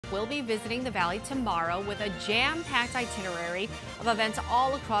will be visiting the Valley tomorrow with a jam-packed itinerary of events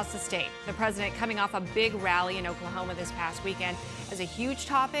all across the state. The president coming off a big rally in Oklahoma this past weekend, as a huge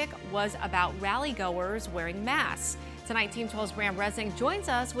topic was about rally-goers wearing masks. Tonight, Team 12's Bram Resnick joins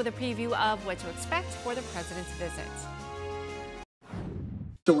us with a preview of what to expect for the president's visit.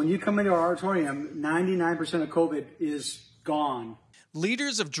 So when you come into our auditorium, 99% of COVID is gone.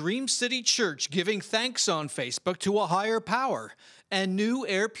 Leaders of Dream City Church giving thanks on Facebook to a higher power and new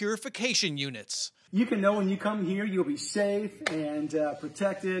air purification units. You can know when you come here, you'll be safe and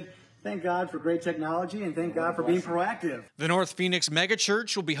protected. Thank God for great technology, and thank God for being proactive. The North Phoenix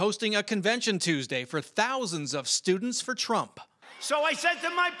megachurch will be hosting a convention Tuesday for thousands of students for Trump. So I said to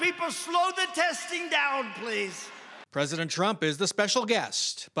my people, slow the testing down, please. President Trump is the special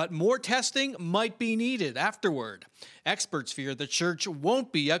guest, but more testing might be needed afterward. Experts fear the church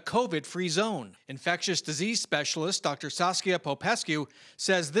won't be a COVID-free zone. Infectious disease specialist Dr. Saskia Popescu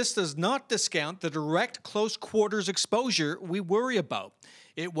says this does not discount the direct close quarters exposure we worry about.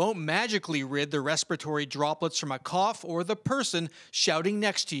 It won't magically rid the respiratory droplets from a cough or the person shouting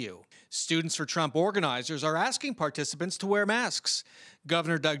next to you. Students for Trump organizers are asking participants to wear masks.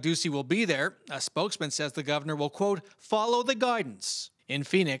 Governor Doug Ducey will be there. A spokesman says the governor will, quote, follow the guidance. In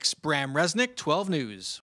Phoenix, Bram Resnick, 12 News.